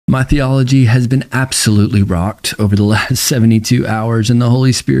My theology has been absolutely rocked over the last 72 hours, and the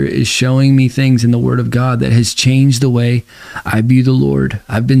Holy Spirit is showing me things in the Word of God that has changed the way I view the Lord.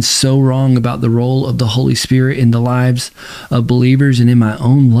 I've been so wrong about the role of the Holy Spirit in the lives of believers and in my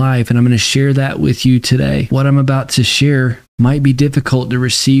own life, and I'm going to share that with you today. What I'm about to share might be difficult to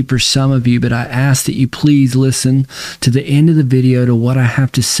receive for some of you, but I ask that you please listen to the end of the video to what I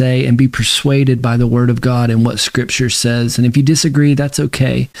have to say and be persuaded by the Word of God and what Scripture says. And if you disagree, that's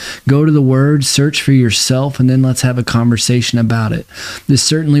okay. Go to the Word, search for yourself, and then let's have a conversation about it. This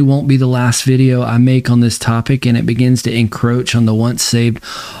certainly won't be the last video I make on this topic, and it begins to encroach on the once saved,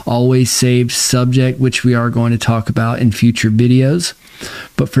 always saved subject, which we are going to talk about in future videos.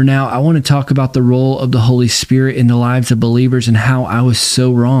 But for now, I want to talk about the role of the Holy Spirit in the lives of believers and how I was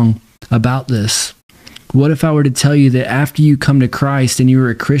so wrong about this. What if I were to tell you that after you come to Christ and you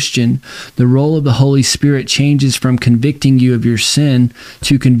are a Christian, the role of the Holy Spirit changes from convicting you of your sin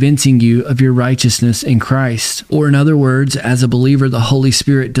to convincing you of your righteousness in Christ? Or in other words, as a believer, the Holy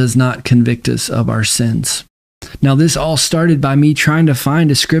Spirit does not convict us of our sins. Now, this all started by me trying to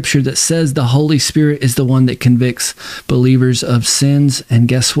find a scripture that says the Holy Spirit is the one that convicts believers of sins, and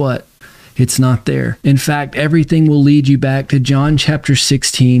guess what? It's not there. In fact, everything will lead you back to John chapter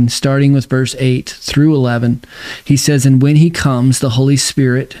 16, starting with verse 8 through 11. He says, "And when he comes, the Holy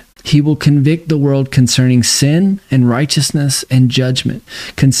Spirit, he will convict the world concerning sin and righteousness and judgment.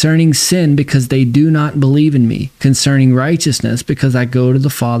 Concerning sin, because they do not believe in me. Concerning righteousness, because I go to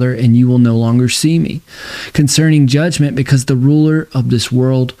the Father and you will no longer see me. Concerning judgment, because the ruler of this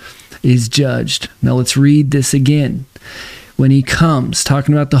world is judged." Now let's read this again. When he comes,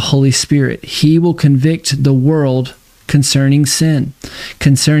 talking about the Holy Spirit, he will convict the world concerning sin.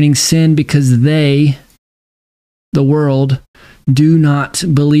 Concerning sin, because they, the world, do not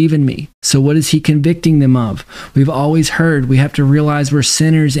believe in me. So what is he convicting them of? We've always heard we have to realize we're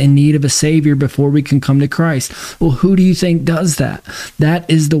sinners in need of a Savior before we can come to Christ. Well, who do you think does that? That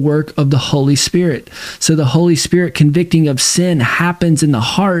is the work of the Holy Spirit. So the Holy Spirit convicting of sin happens in the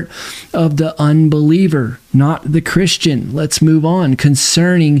heart of the unbeliever, not the Christian. Let's move on.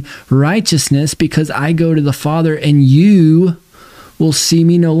 Concerning righteousness, because I go to the Father and you will see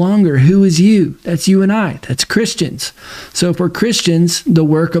me no longer. Who is you? That's you and I. That's Christians. So if we're Christians, the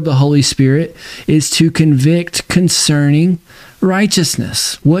work of the Holy Spirit is to convict concerning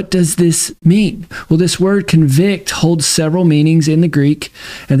righteousness. What does this mean? Well, this word convict holds several meanings in the Greek,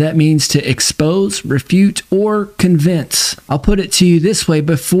 and that means to expose, refute, or convince. I'll put it to you this way.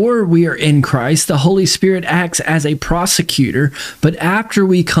 Before we are in Christ, the Holy Spirit acts as a prosecutor, but after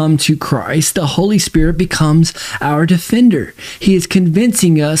we come to Christ, the Holy Spirit becomes our defender. He is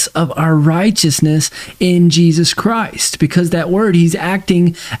convincing us of our righteousness in Jesus Christ, because that word, he's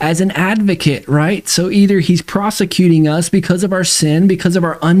acting as an advocate, right? So either he's prosecuting us because of our sin, because of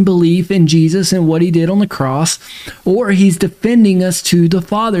our unbelief in Jesus and what he did on the cross, or he's defending us to the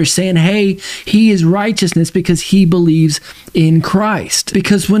Father, saying, hey, he is righteousness because he believes in Christ.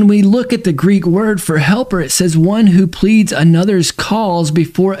 Because when we look at the Greek word for helper, it says one who pleads another's cause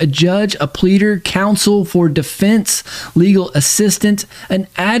before a judge, a pleader, counsel for defense, legal assistant, an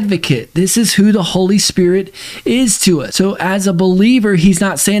advocate. This is who the Holy Spirit is to us. So as a believer, he's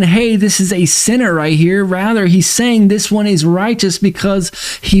not saying, hey, this is a sinner right here. Rather, he's saying this one is righteous because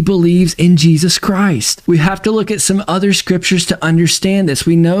he believes in Jesus Christ. We have to look at some other scriptures to understand this.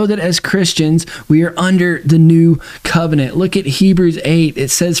 We know that as Christians, we are under the new covenant. Look at Hebrews 8.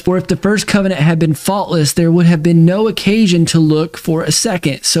 It says, "For if the first covenant had been faultless, there would have been no occasion to look for a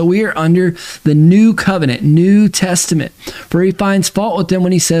second." So we are under the new covenant, New Testament. For he finds fault with them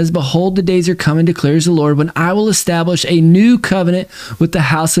when he says, "Behold, the days are coming, declares the Lord, when I will establish a new covenant with the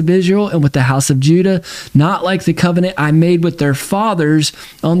house of Israel and with the house of Judah, not like the covenant I made with their fathers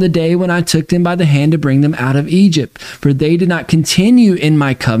on the day when I took them by the hand to bring them out of Egypt. For they did not continue in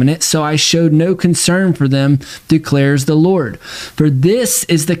my covenant, so I showed no concern for them, declares the Lord. For this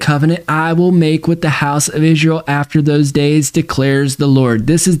is the covenant I will make with the house of Israel after those days, declares the Lord."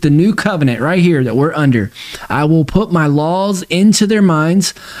 This is the new covenant right here that we're under. "I will put my laws into their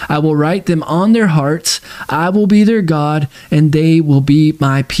minds. I will write them on their hearts. I will be their God, and they will be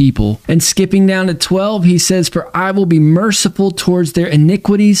my people." And skipping down to 12, he says, "For I will be merciful towards their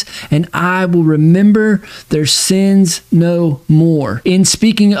iniquities, and I will remember their sins no more." In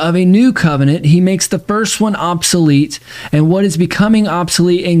speaking of a new covenant, he makes the first one obsolete, and what is becoming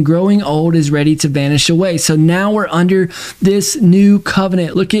obsolete and growing old is ready to vanish away. So now we're under this new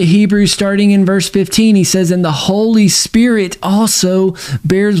covenant. Look at Hebrews starting in verse 15. He says, "And the Holy Spirit also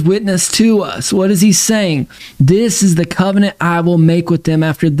bears witness to us." What is he saying? This is the covenant I will make with them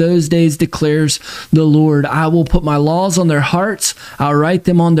after those days, declares the Lord. "I will put my laws on their hearts. I'll write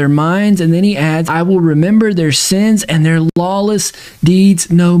them on their minds. And then he adds, I will remember their sins and their lawless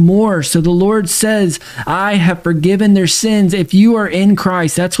deeds no more. So the Lord says, I have forgiven their sins. If you are in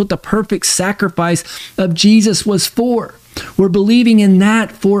Christ, that's what the perfect sacrifice of Jesus was for. We're believing in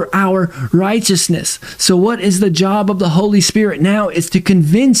that for our righteousness. So what is the job of the Holy Spirit now? Is to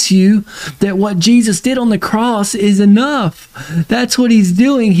convince you that what Jesus did on the cross is enough. That's what he's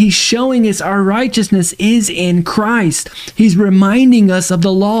doing. He's showing us our righteousness is in Christ. He's reminding us of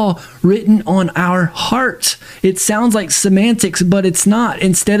the law written on our heart. It sounds like semantics, but it's not.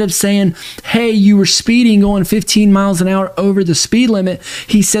 Instead of saying, hey, you were speeding going 15 miles an hour over the speed limit,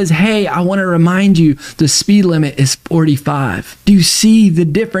 he says, hey, I want to remind you the speed limit is 45. Do you see the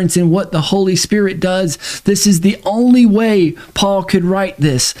difference in what the Holy Spirit does? This is the only way Paul could write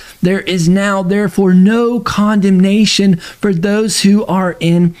this. There is now, therefore, no condemnation for those who are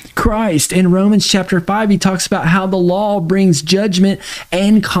in Christ. In Romans chapter 5, he talks about how the law brings judgment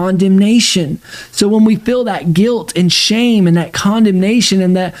and condemnation. So when we feel that guilt and shame and that condemnation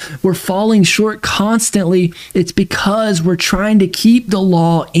and that we're falling short constantly, it's because we're trying to keep the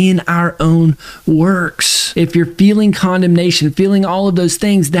law in our own works. If you're feeling condemnation, feeling all of those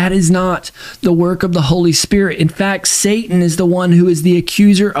things, that is not the work of the Holy Spirit. In fact, Satan is the one who is the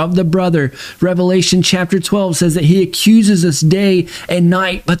accuser of the brother. Revelation chapter 12 says that he accuses us day and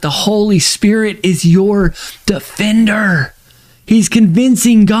night, but the Holy Spirit is your defender. He's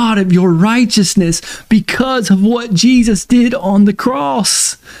convincing God of your righteousness because of what Jesus did on the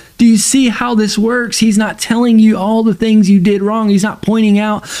cross. Do you see how this works? He's not telling you all the things you did wrong. He's not pointing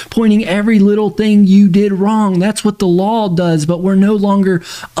every little thing you did wrong. That's what the law does, but we're no longer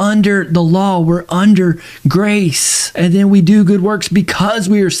under the law. We're under grace. And then we do good works because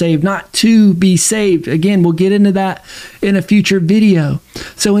we are saved, not to be saved. Again, we'll get into that in a future video.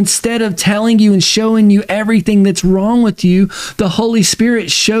 So instead of telling you and showing you everything that's wrong with you, the Holy Spirit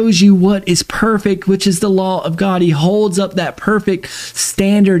shows you what is perfect, which is the law of God. He holds up that perfect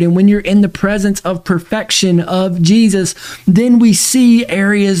standard. And when you're in the presence of perfection of Jesus, then we see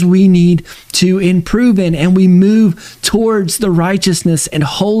areas we need to improve in, and we move towards the righteousness and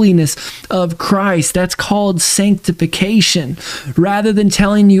holiness of Christ. That's called sanctification. Rather than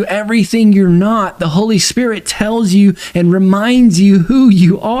telling you everything you're not, the Holy Spirit tells you and reminds you who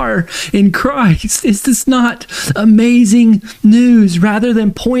you are in Christ. Is this not amazing news? Rather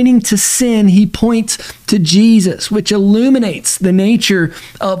than pointing to sin, he points to Jesus, which illuminates the nature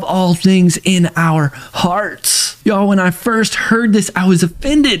of all things in our hearts. Y'all, when I first heard this, I was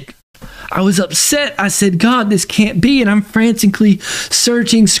offended. I was upset. I said, God, this can't be. And I'm frantically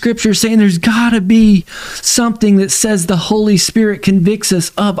searching scripture saying there's got to be something that says the Holy Spirit convicts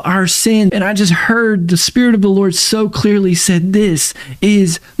us of our sin. And I just heard the Spirit of the Lord so clearly said, this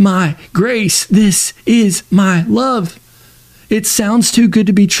is my grace. This is my love. It sounds too good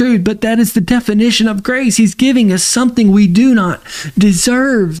to be true, but that is the definition of grace. He's giving us something we do not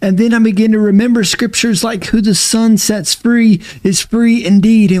deserve. And then I begin to remember scriptures like who the Son sets free is free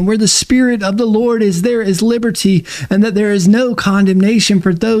indeed. And where the Spirit of the Lord is, there is liberty, and that there is no condemnation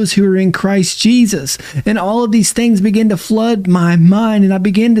for those who are in Christ Jesus. And all of these things begin to flood my mind. And I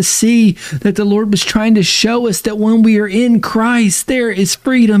begin to see that the Lord was trying to show us that when we are in Christ, there is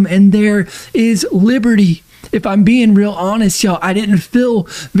freedom and there is liberty. If I'm being real honest, y'all, I didn't feel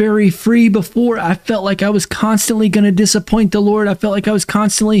very free before. I felt like I was constantly going to disappoint the Lord. I felt like I was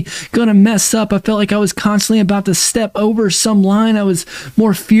constantly going to mess up. I felt like I was constantly about to step over some line. I was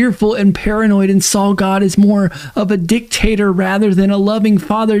more fearful and paranoid and saw God as more of a dictator rather than a loving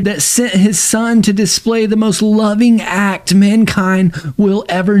Father that sent his Son to display the most loving act mankind will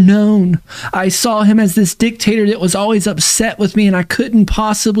ever known. I saw him as this dictator that was always upset with me and I couldn't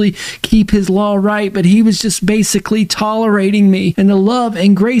possibly keep his law right, but he was just basically tolerating me, and the love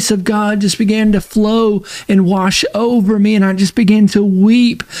and grace of God just began to flow and wash over me, and I just began to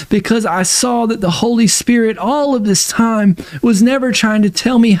weep because I saw that the Holy Spirit all of this time was never trying to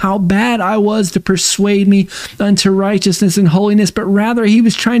tell me how bad I was to persuade me unto righteousness and holiness, but rather he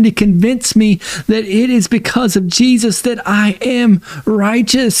was trying to convince me that it is because of Jesus that I am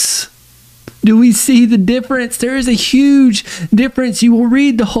righteous. Do we see the difference? There is a huge difference. You will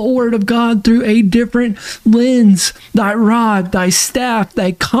read the whole Word of God through a different lens. Thy rod, thy staff,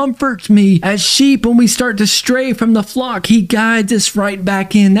 they comfort me. As sheep, when we start to stray from the flock, he guides us right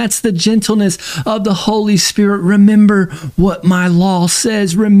back in. That's the gentleness of the Holy Spirit. Remember what my law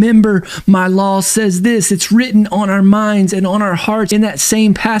says. Remember my law says this. It's written on our minds and on our hearts. In that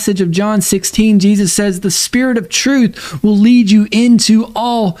same passage of John 16, Jesus says, the Spirit of truth will lead you into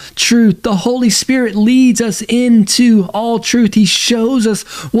all truth. The Holy Spirit leads us into all truth. He shows us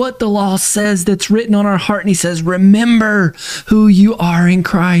what the law says that's written on our heart. And he says, remember who you are in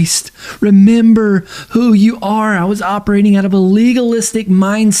Christ. Remember who you are. I was operating out of a legalistic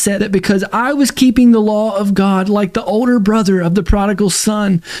mindset that because I was keeping the law of God like the older brother of the prodigal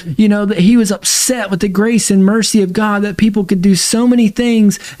son, that he was upset with the grace and mercy of God that people could do so many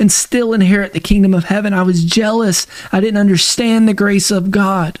things and still inherit the kingdom of heaven. I was jealous. I didn't understand the grace of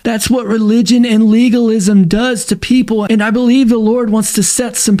God. That's what religion and legalism does to people. And I believe the Lord wants to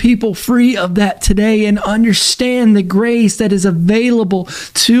set some people free of that today and understand the grace that is available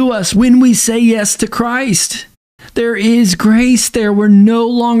to us when we say yes to Christ. There is grace there. We're no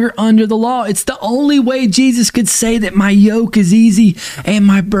longer under the law. It's the only way Jesus could say that my yoke is easy and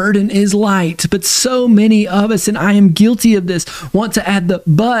my burden is light. But so many of us, and I am guilty of this, want to add the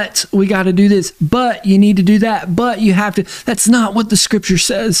but we got to do this, but you need to do that, but you have to. That's not what the scripture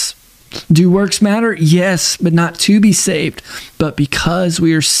says. Do works matter? Yes, but not to be saved, but because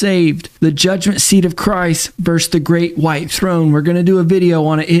we are saved. The judgment seat of Christ versus the great white throne. We're going to do a video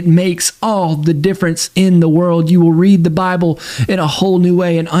on it. It makes all the difference in the world. You will read the Bible in a whole new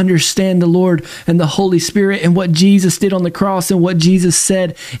way and understand the Lord and the Holy Spirit and what Jesus did on the cross and what Jesus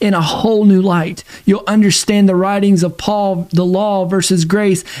said in a whole new light. You'll understand the writings of Paul, the law versus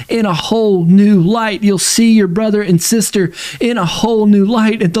grace, in a whole new light. You'll see your brother and sister in a whole new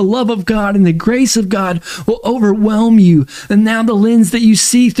light, and the love of God and the grace of God will overwhelm you. And now the lens that you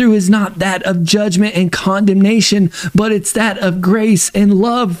see through is not that of judgment and condemnation, but it's that of grace and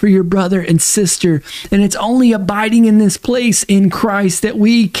love for your brother and sister. And it's only abiding in this place in Christ that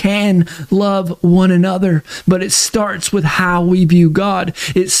we can love one another. But it starts with how we view God.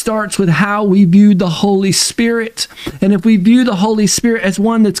 It starts with how we view the Holy Spirit. And if we view the Holy Spirit as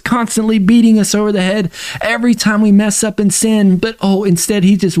one that's constantly beating us over the head every time we mess up and sin, but instead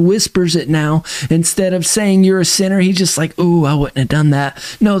he just whispers it now. Instead of saying you're a sinner, he's just like, oh, I wouldn't have done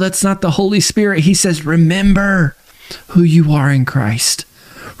that. No, that's not the Holy Spirit. He says, remember who you are in Christ.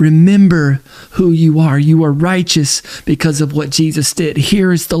 Remember who you are. You are righteous because of what Jesus did.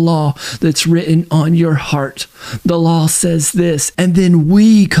 Here is the law that's written on your heart. The law says this, and then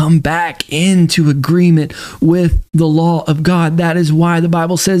we come back into agreement with the law of God. That is why the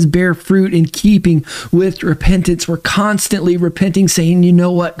Bible says bear fruit in keeping with repentance. We're constantly repenting, saying, you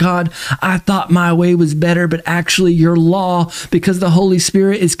know what, God, I thought my way was better, but actually your law, because the Holy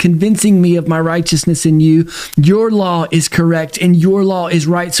Spirit is convincing me of my righteousness in you, your law is correct and your law is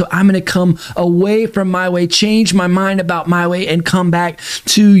right. So I'm going to come away from my way, change my mind about my way, and come back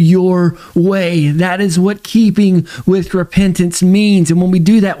to your way. That is what keeping with repentance means. And when we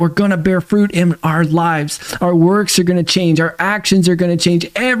do that, we're going to bear fruit in our lives. Our works are going to change. Our actions are going to change.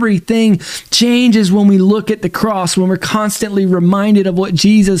 Everything changes when we look at the cross, when we're constantly reminded of what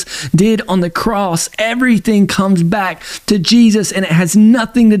Jesus did on the cross. Everything comes back to Jesus, and it has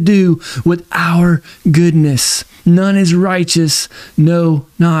nothing to do with our goodness. None is righteous, no,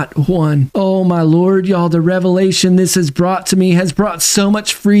 not one. Oh, my Lord, y'all, the revelation this has brought to me has brought so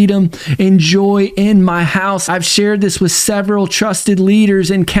much freedom and joy in my house. I've shared this with several trusted leaders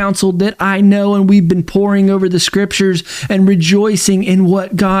and counsel that I know, and we've been poring over the scriptures and rejoicing in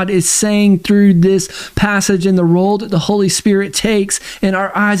what God is saying through this passage and the role that the Holy Spirit takes. And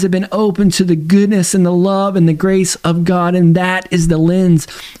our eyes have been opened to the goodness and the love and the grace of God. And that is the lens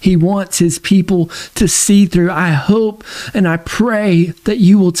He wants His people to see through. I hope and I pray that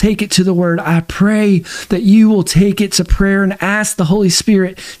you will take it to the Word. I pray that you will take it to prayer and ask the Holy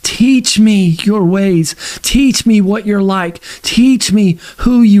Spirit, teach me your ways. Teach me what you're like. Teach me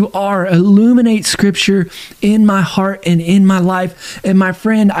who you are. Illuminate Scripture in my heart and in my life. And my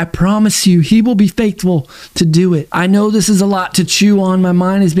friend, I promise you, He will be faithful to do it. I know this is a lot to chew on. My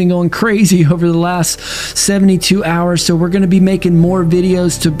mind has been going crazy over the last 72 hours. So we're going to be making more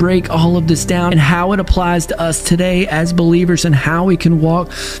videos to break all of this down and how it applies to us today as believers and how we can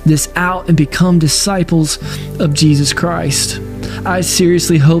walk this out and become disciples of Jesus Christ. I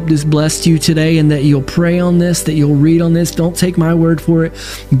seriously hope this blessed you today and that you'll pray on this, that you'll read on this. Don't take my word for it.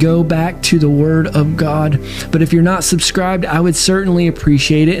 Go back to the Word of God. But if you're not subscribed, I would certainly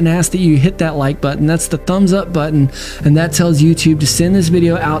appreciate it and ask that you hit that like button. That's the thumbs up button, and that tells YouTube to send this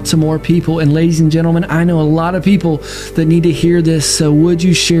video out to more people. And ladies and gentlemen, I know a lot of people that need to hear this, so would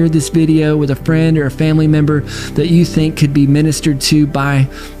you share this video with a friend or a family member that you think could be ministered to by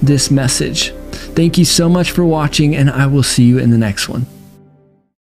this message? Thank you so much for watching, and I will see you in the next one.